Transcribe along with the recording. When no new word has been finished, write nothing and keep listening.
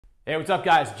Hey, what's up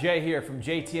guys? Jay here from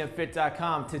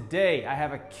jtmfit.com. Today I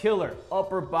have a killer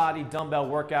upper body dumbbell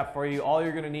workout for you. All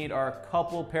you're gonna need are a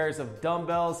couple pairs of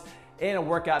dumbbells and a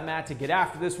workout mat to get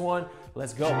after this one.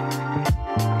 Let's go.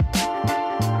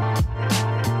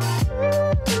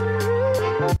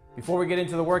 Before we get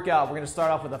into the workout, we're gonna start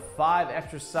off with a 5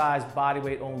 exercise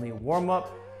bodyweight only warm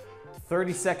up.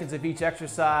 30 seconds of each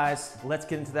exercise. Let's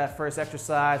get into that first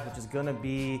exercise, which is gonna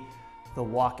be the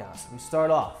walkouts. We start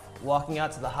off walking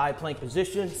out to the high plank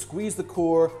position, squeeze the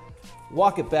core,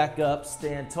 walk it back up,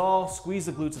 stand tall, squeeze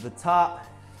the glutes to the top,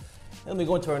 and we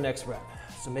go into our next rep.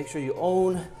 So make sure you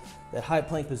own that high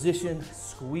plank position,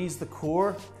 squeeze the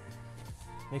core,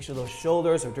 make sure those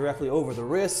shoulders are directly over the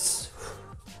wrists,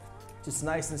 just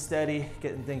nice and steady,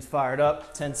 getting things fired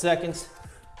up. 10 seconds.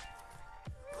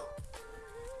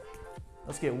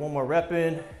 Let's get one more rep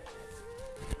in.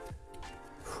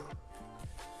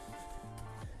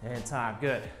 And time,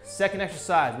 good. Second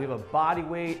exercise, we have a body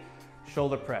weight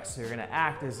shoulder press. So you're gonna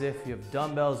act as if you have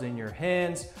dumbbells in your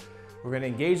hands. We're gonna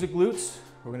engage the glutes.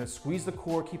 We're gonna squeeze the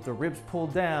core, keep the ribs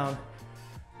pulled down,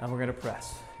 and we're gonna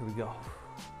press. Here we go.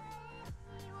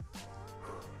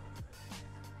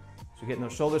 So getting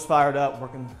those shoulders fired up,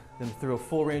 working them through a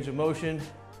full range of motion.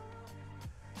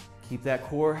 Keep that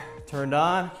core turned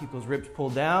on, keep those ribs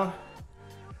pulled down.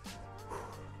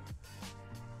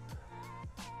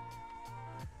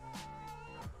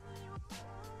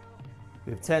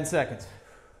 We have 10 seconds.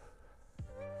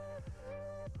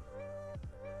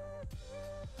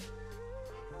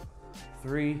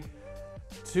 3,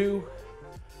 2,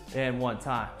 and 1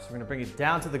 time. So we're gonna bring it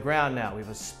down to the ground now. We have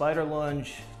a spider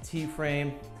lunge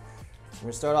T-frame. So we're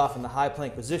gonna start off in the high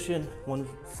plank position. One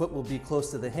foot will be close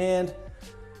to the hand.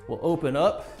 We'll open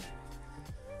up,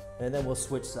 and then we'll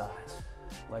switch sides,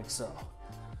 like so.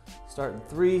 Start in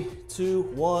 3, 2,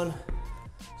 1,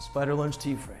 spider lunge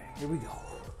T-frame. Here we go.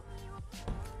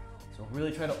 So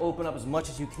really try to open up as much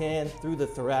as you can through the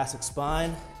thoracic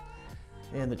spine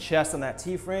and the chest on that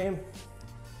T-frame.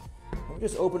 We're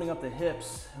just opening up the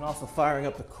hips and also firing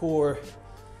up the core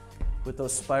with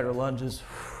those spider lunges.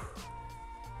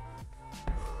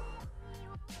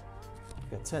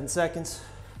 Got 10 seconds.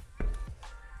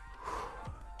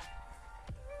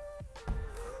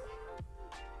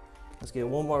 Let's get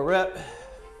one more rep.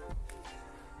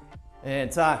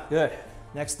 And time, good.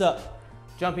 Next up,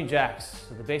 jumping jacks.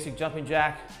 So the basic jumping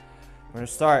jack, we're gonna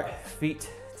start feet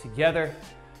together.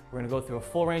 We're gonna go through a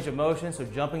full range of motion. So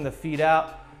jumping the feet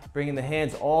out, bringing the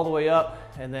hands all the way up,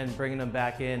 and then bringing them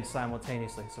back in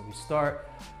simultaneously. So we start,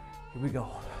 here we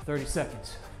go, 30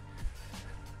 seconds.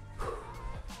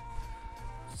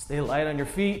 Stay light on your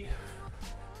feet.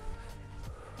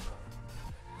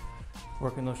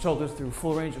 Working those shoulders through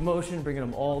full range of motion, bringing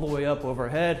them all the way up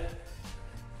overhead.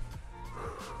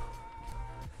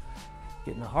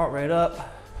 Getting the heart rate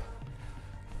up.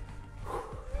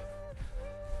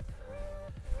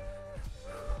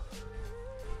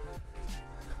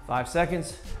 Five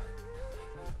seconds.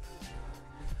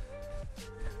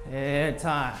 And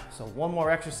time. So one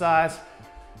more exercise.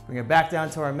 Bring it back down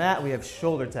to our mat. We have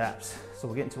shoulder taps. So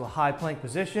we'll get into a high plank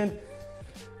position.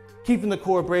 Keeping the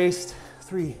core braced.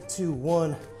 3, 2,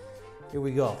 1. Here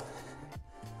we go.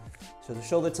 So the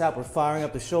shoulder tap, we're firing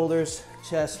up the shoulders,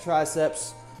 chest,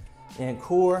 triceps, and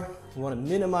core. We want to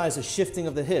minimize the shifting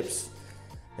of the hips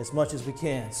as much as we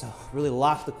can. So really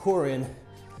lock the core in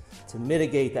to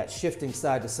mitigate that shifting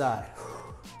side to side.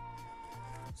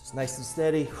 Just nice and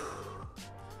steady.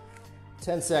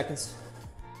 10 seconds.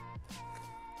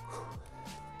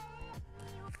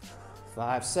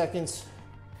 5 seconds.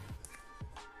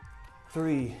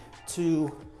 3,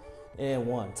 2, and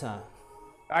 1 time.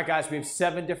 All right guys, we have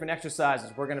 7 different exercises.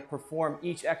 We're gonna perform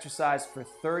each exercise for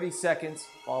 30 seconds,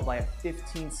 followed by a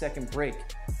 15-second break.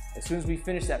 As soon as we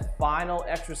finish that final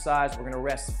exercise, we're gonna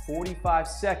rest 45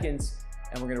 seconds,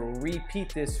 and we're gonna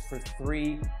repeat this for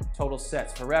 3 total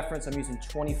sets. For reference, I'm using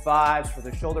 25s for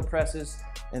the shoulder presses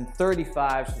and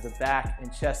 35s for the back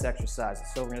and chest exercises.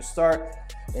 So we're gonna start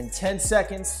in 10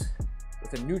 seconds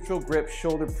with a neutral grip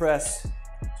shoulder press.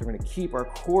 So we're gonna keep our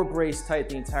core braced tight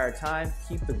the entire time.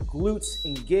 Keep the glutes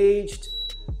engaged.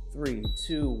 3,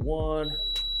 2, 1,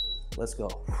 let's go.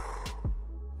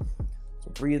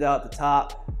 So breathe out the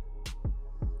top.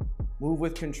 Move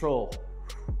with control.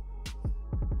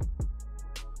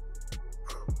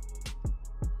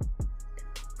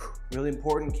 Really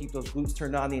important, keep those glutes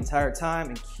turned on the entire time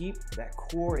and keep that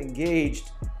core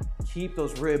engaged. Keep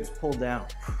those ribs pulled down.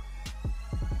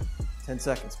 10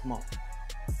 seconds, come on.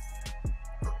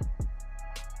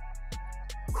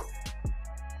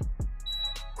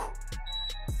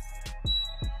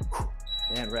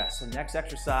 And rest. So next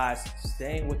exercise,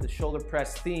 staying with the shoulder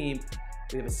press theme,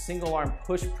 we have a single arm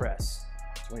push press.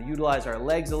 So we're gonna utilize our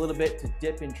legs a little bit to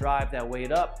dip and drive that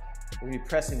weight up. We're gonna be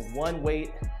pressing one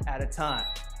weight at a time.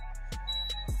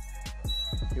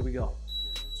 Here we go.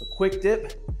 So quick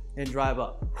dip and drive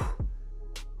up.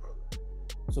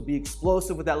 So be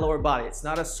explosive with that lower body. It's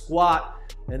not a squat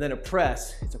and then a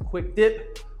press. It's a quick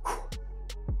dip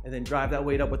and then drive that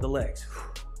weight up with the legs.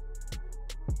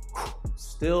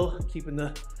 Still keeping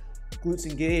the glutes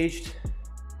engaged,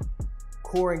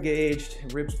 core engaged,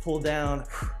 and ribs pulled down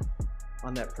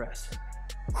on that press.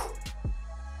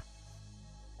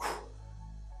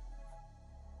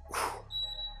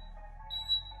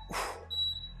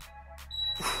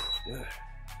 Good.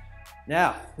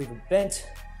 Now, we have a bent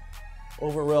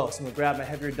over row. So I'm gonna grab my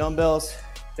heavier dumbbells,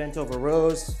 bent over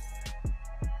rows.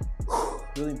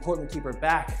 Really important to keep our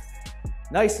back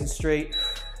nice and straight.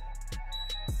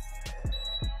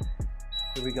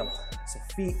 Here we go. So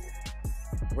feet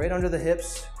right under the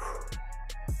hips,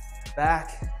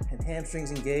 back and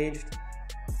hamstrings engaged.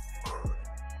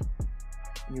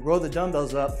 When you roll the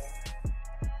dumbbells up,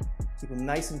 keep them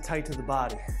nice and tight to the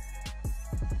body.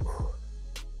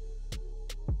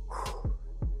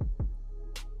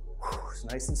 So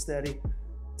nice and steady.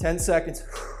 10 seconds.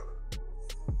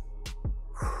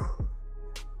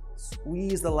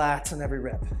 Squeeze the lats on every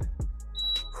rep.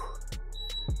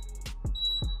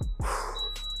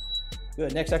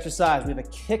 Good, next exercise, we have a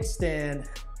kickstand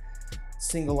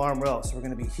single arm row. So we're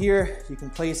gonna be here. You can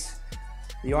place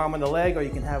the arm on the leg or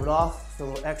you can have it off for a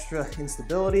little extra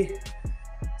instability.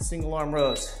 Single arm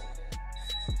rows.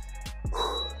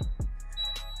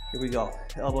 Here we go.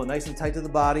 Elbow nice and tight to the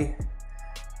body.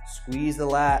 Squeeze the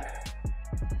lat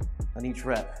on each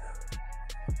rep.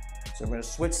 So we're gonna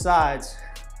switch sides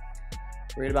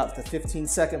right about the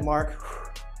 15-second mark.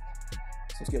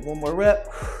 So let's get one more rep.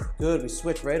 Good, we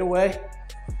switch right away,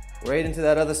 right into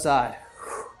that other side.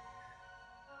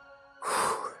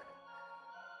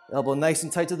 Elbow nice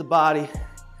and tight to the body.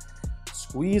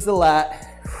 Squeeze the lat.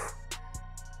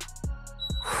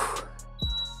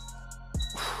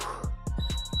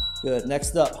 Good,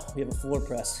 next up, we have a floor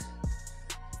press.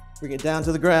 Bring it down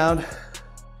to the ground.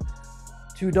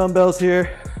 2 dumbbells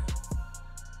here.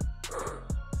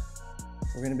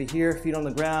 We're gonna be here, feet on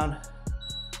the ground,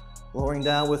 lowering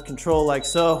down with control like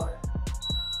so.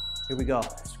 Here we go.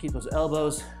 So keep those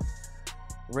elbows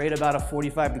right about a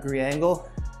 45-degree angle.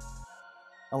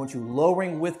 I want you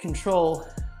lowering with control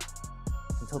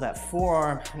until that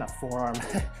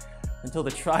until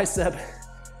the tricep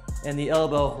and the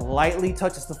elbow lightly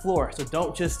touches the floor. So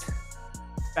don't just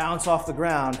bounce off the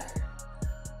ground.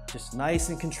 Just nice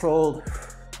and controlled,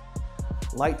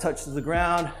 light touch to the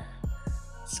ground.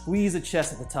 Squeeze the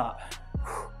chest at the top.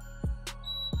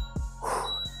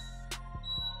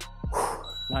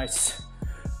 Nice.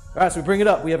 All right, so we bring it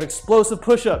up. We have explosive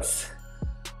push-ups.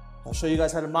 I'll show you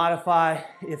guys how to modify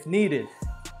if needed.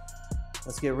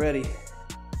 Let's get ready.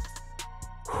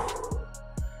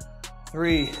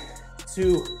 3,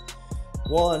 2,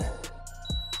 1.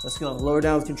 Let's go. Lower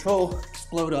down with control.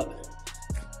 Explode up.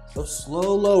 Go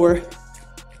slow lower.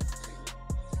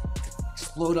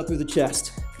 Explode up through the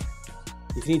chest.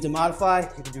 If you need to modify,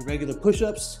 you can do regular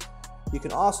push-ups. You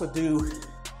can also do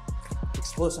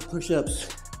explosive push-ups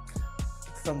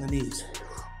from the knees.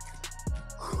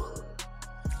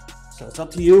 So it's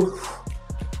up to you.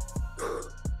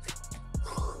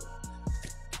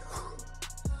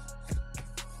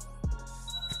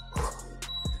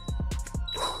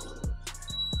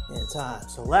 And time.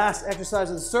 So last exercise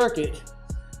of the circuit,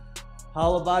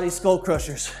 hollow body skull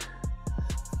crushers.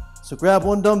 So grab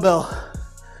one dumbbell,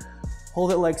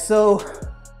 hold it like so.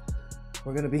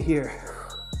 We're gonna be here.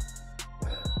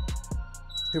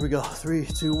 Here we go, 3,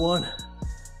 2, 1.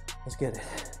 Let's get it.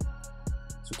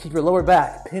 So keep your lower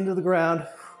back pinned to the ground.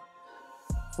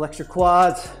 Flex your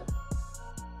quads,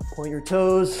 point your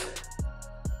toes.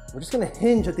 We're just gonna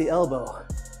hinge at the elbow.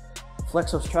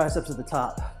 Flex those triceps at the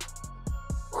top.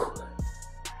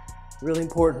 Really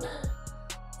important.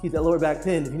 Keep that lower back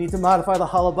pinned. If you need to modify the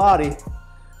hollow body,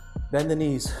 bend the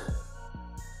knees.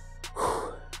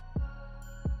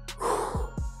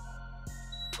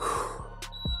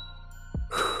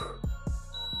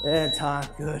 And time,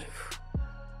 good.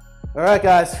 All right,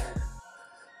 guys.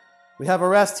 We have a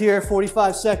rest here,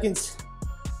 45 seconds.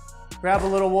 Grab a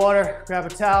little water, grab a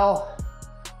towel.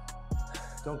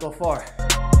 Don't go far.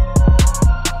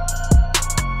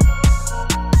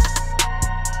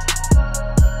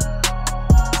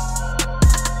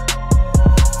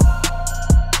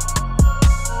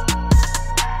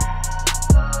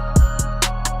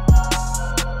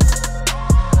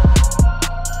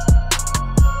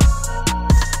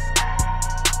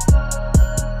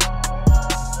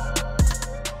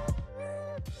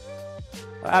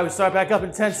 All right, we start back up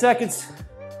in 10 seconds.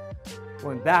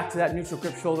 Going back to that neutral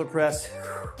grip shoulder press.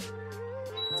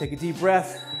 Take a deep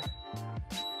breath.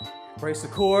 Brace the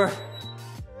core.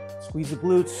 Squeeze the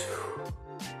glutes.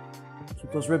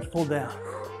 Keep those ribs pulled down.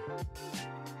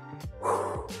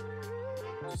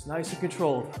 Just nice and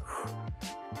controlled.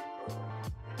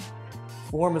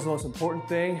 Form is the most important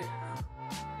thing.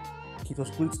 Keep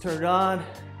those glutes turned on.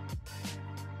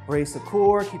 Brace the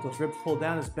core. Keep those ribs pulled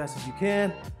down as best as you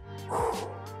can.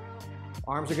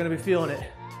 Arms are going to be feeling it.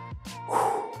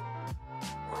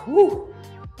 Woo.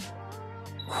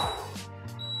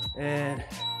 And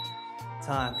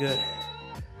time, good.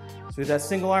 So we have that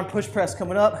single arm push press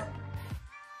coming up.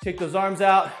 Shake those arms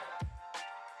out.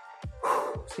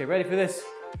 Let's get ready for this.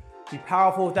 Be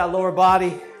powerful with that lower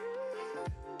body.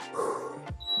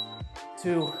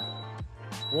 2,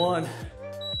 1.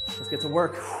 Let's get to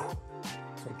work.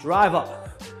 So drive up.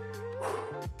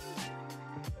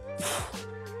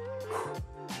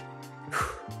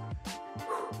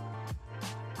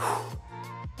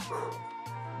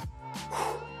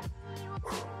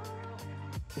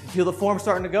 If you feel the form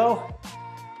starting to go,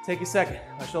 take a second.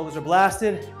 My shoulders are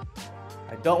blasted.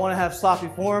 I don't want to have sloppy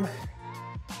form.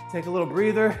 Take a little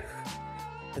breather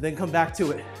and then come back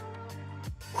to it.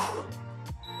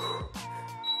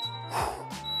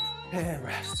 And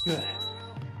rest, good.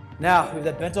 Now, we have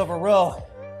that bent over row.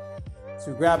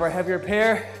 So we grab our heavier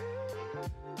pair.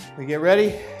 We get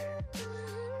ready.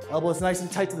 Elbows nice and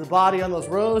tight to the body on those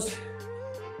rows.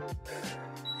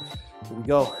 Here we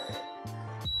go.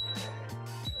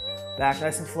 Back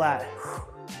nice and flat.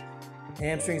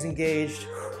 Hamstrings engaged.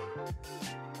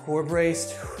 Core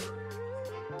braced.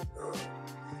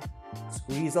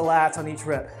 Squeeze the lats on each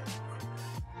rep.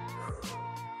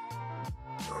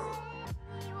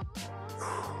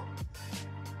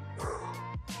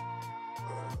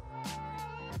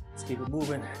 Let's keep it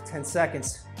moving. 10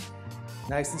 seconds.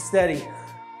 Nice and steady.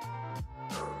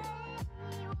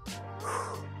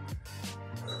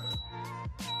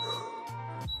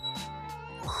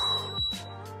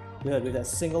 Good, we got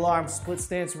single arm split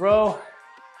stance row.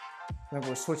 Remember,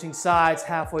 we're switching sides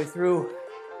halfway through.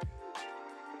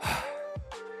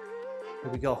 Here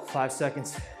we go, 5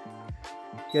 seconds.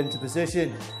 Get into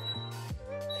position.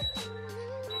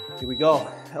 Here we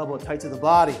go, elbow tight to the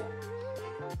body.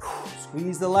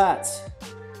 Squeeze the lats.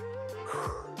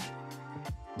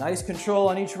 Nice control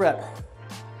on each rep.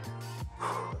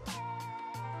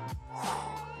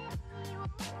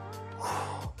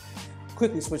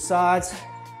 Quickly switch sides.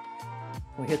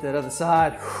 We hit that other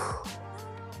side.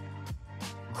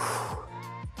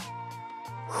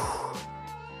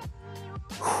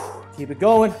 Keep it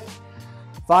going.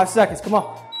 5 seconds, come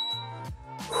on.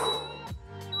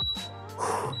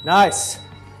 Nice.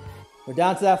 We're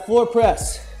down to that floor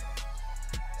press.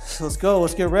 So let's go,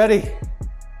 let's get ready.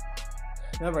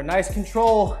 Remember, nice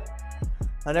control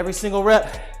on every single rep.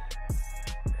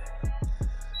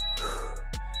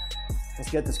 Let's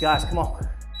get this, guys, come on.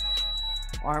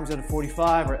 Arms at a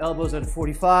 45 or elbows at a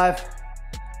 45.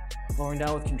 Lowering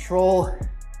down with control.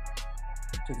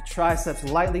 So the triceps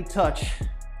lightly touch.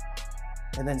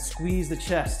 And then squeeze the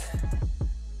chest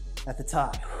at the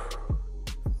top.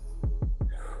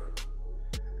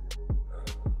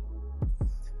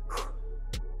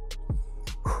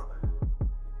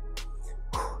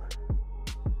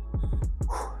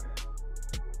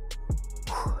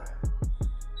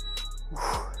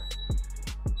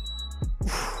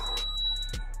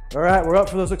 All right, we're up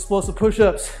for those explosive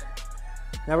push-ups.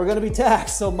 Now we're gonna be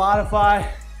taxed, so modify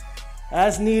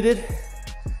as needed.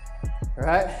 All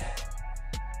right,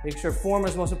 make sure form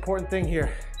is the most important thing here.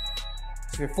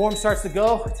 So if your form starts to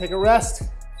go, take a rest,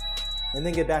 and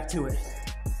then get back to it.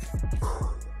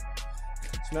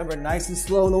 Just remember, nice and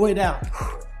slow on the way down.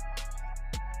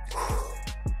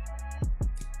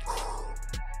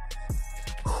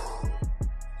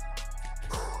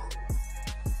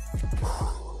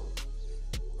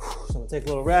 Take a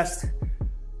little rest.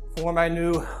 Form I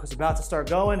knew was about to start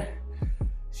going.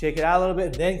 Shake it out a little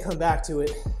bit, then come back to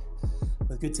it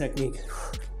with good technique.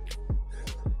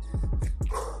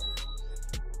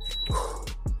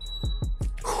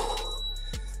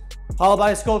 Followed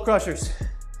by skull crushers.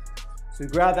 So we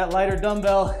grab that lighter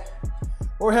dumbbell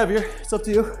or heavier, it's up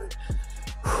to you.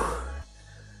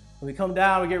 When we come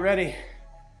down, we get ready.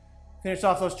 Finish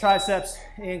off those triceps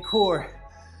and core.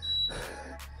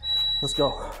 Let's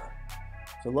go.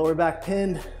 So lower back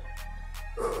pinned.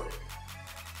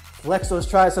 Flex those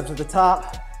triceps at the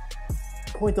top.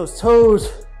 Point those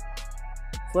toes.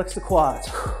 Flex the quads.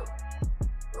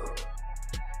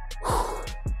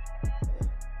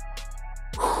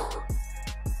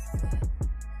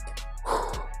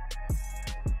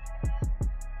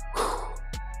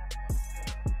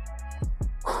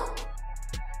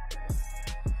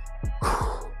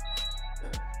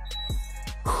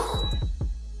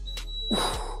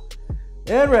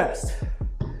 And rest.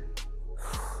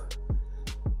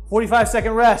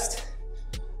 45-second rest.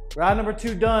 Round number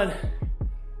 2 done.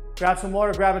 Grab some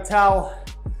water, grab a towel.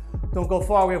 Don't go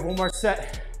far, we have one more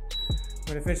set.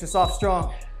 We're gonna finish this off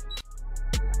strong.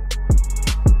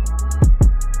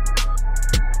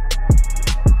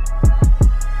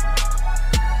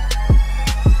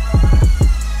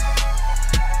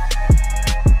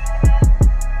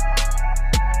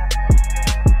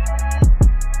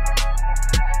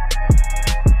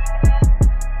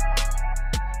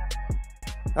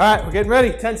 All right, we're getting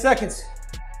ready, 10 seconds.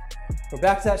 We're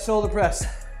back to that shoulder press.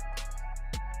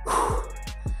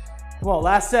 Come on,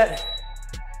 last set.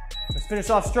 Let's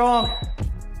finish off strong.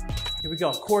 Here we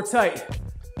go, core tight.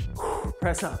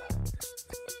 Press up.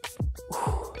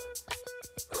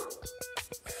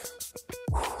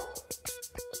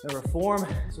 Never form,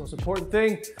 it's the most important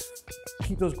thing.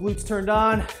 Keep those glutes turned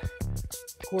on,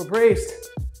 core braced.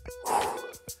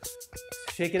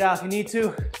 Shake it out if you need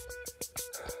to.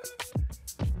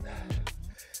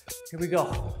 Here we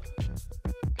go.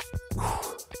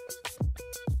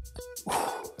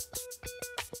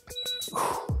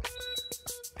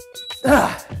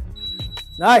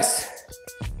 Nice.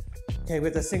 Okay,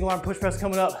 with the single arm push press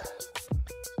coming up.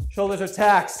 Shoulders are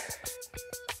taxed.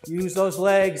 Use those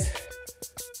legs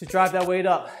to drive that weight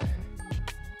up.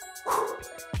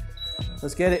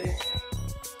 Let's get it.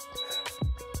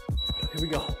 Here we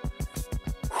go.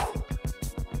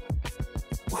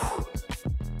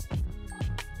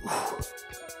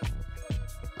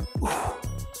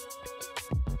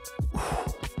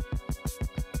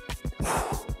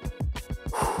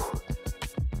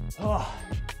 Oh.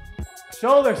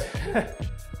 Shoulders.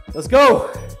 Let's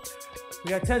go. We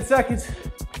got 10 seconds.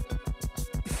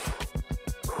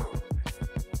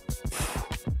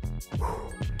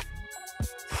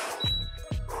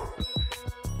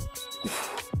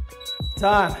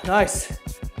 Time. Nice.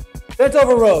 Bent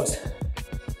over rows.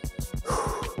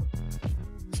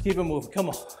 Just keep it moving. Come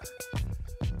on.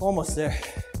 Almost there.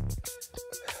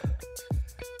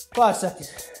 5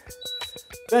 seconds.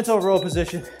 Bent over row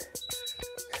position.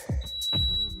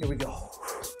 Here we go.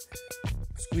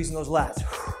 Squeezing those lats.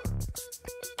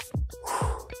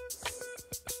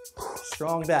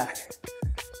 Strong back.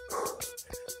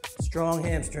 Strong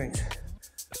hamstrings.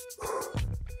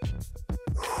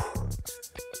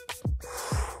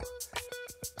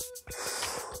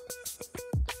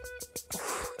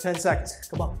 Ten seconds.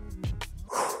 Come on.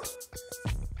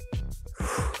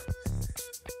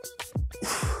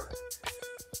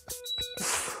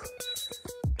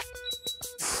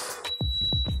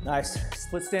 Nice.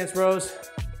 Split stance rows.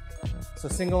 So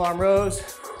single arm rows.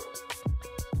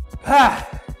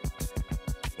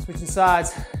 Switching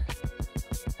sides.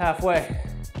 Halfway.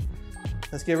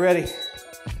 Let's get ready.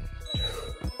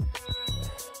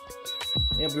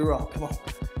 And we roll. Come on.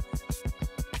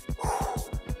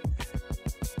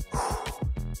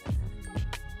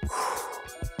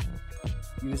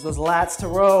 Use those lats to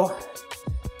row.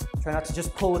 Try not to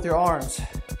just pull with your arms.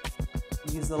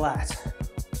 Use the lats.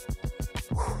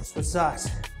 Switch sides.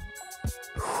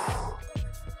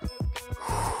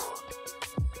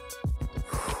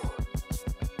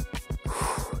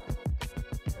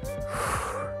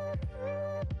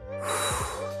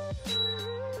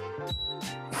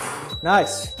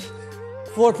 Nice.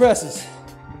 Floor presses.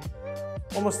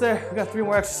 Almost there. We got 3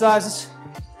 more exercises.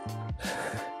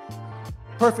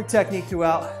 Perfect technique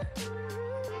throughout.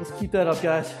 Let's keep that up,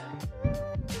 guys.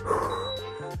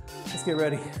 Let's get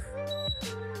ready.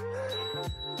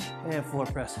 And floor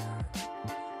press.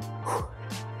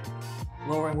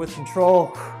 Lowering with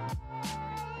control.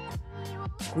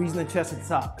 Squeezing the chest at the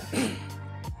top.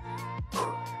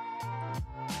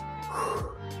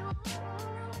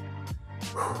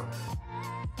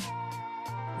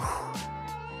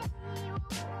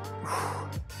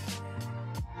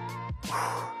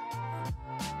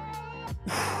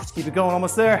 Just keep it going,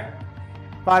 almost there.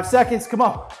 5 seconds, come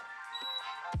on.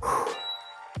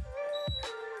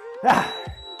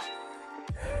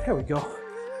 There we go.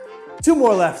 2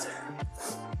 more left.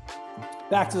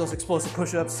 Back to those explosive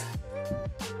push-ups.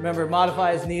 Remember,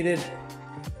 modify as needed.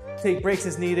 Take breaks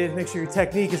as needed. Make sure your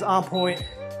technique is on point.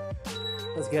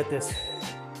 Let's get this.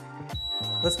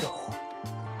 Let's go.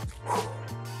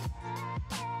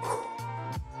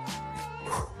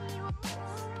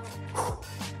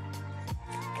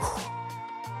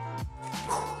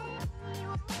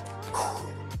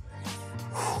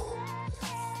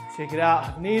 Shake it out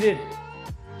if needed.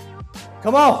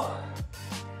 Come on.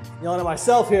 Yelling at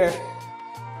myself here.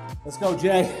 Let's go,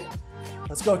 Jay.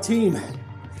 Let's go, team.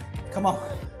 Come on.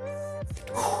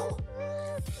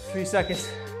 3 seconds.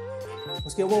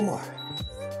 Let's get one more.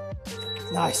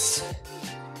 Nice.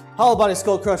 Hollow body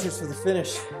skull crushers for the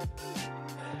finish.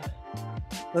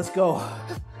 Let's go.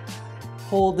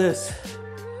 Hold this.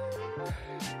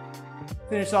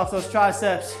 Finish off those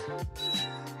triceps.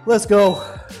 Let's go.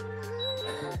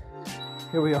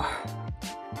 Here we are.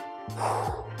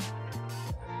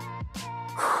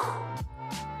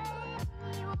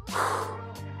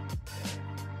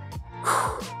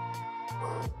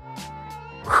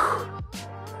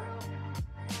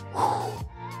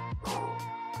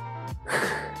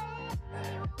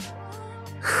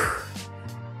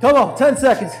 Come on, 10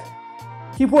 seconds.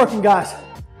 Keep working, guys.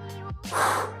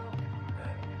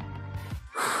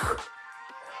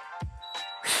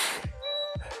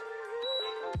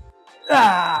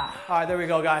 All right, there we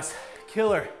go, guys.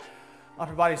 Killer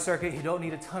upper body circuit. You don't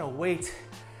need a ton of weight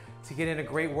to get in a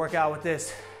great workout with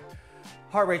this.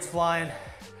 Heart rate's flying.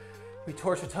 We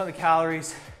torched a ton of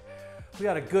calories. We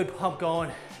got a good pump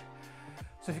going.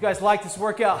 So if you guys like this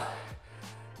workout,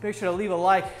 make sure to leave a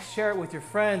like, share it with your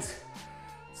friends,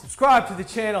 subscribe to the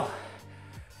channel,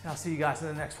 and I'll see you guys in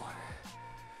the next one.